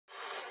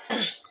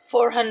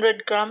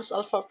400 grams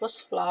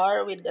all-purpose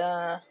flour with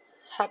a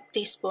half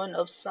teaspoon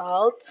of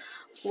salt,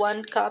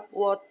 1 cup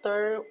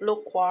water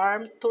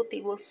lukewarm, 2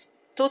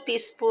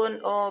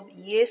 teaspoons of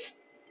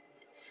yeast,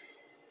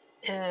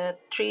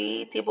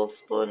 3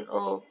 tablespoons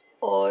of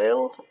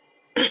oil,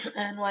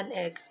 and 1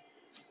 egg.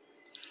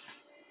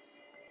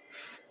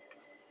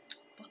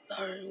 Put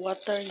our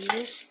water,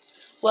 yeast.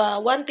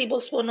 1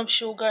 tablespoon of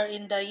sugar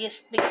in the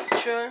yeast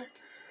mixture.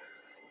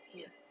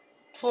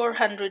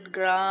 400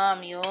 gram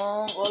yung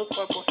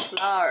all-purpose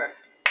flour.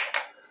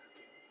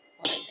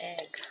 1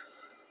 egg.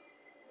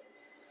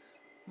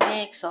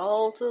 Mix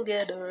all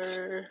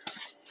together.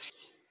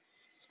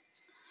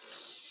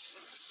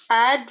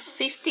 Add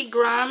 50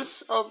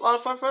 grams of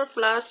all-purpose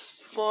plus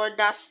for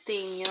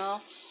dusting,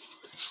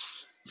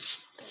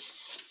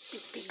 That's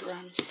 50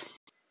 grams.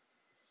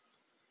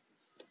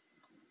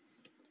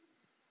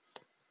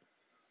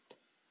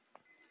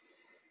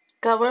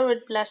 Cover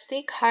with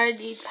plastic,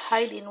 hide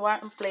in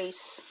warm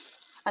place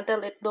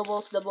until it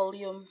doubles the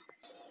volume.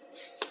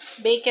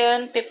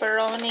 Bacon,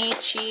 pepperoni,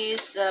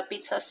 cheese,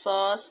 pizza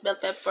sauce, bell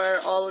pepper,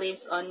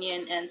 olives,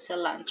 onion, and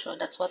cilantro.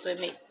 That's what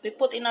we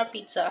put in our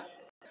pizza.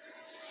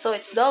 So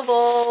it's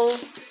double.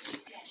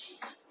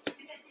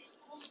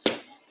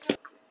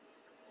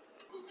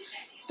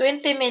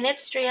 20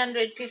 minutes,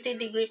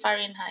 350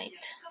 Fahrenheit.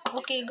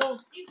 Okay, go.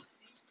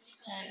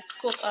 And let's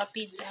cook our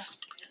pizza.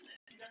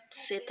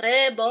 C'est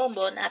très bon.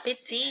 Bon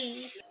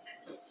appétit.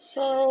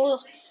 So,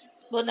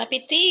 bon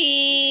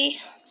appétit.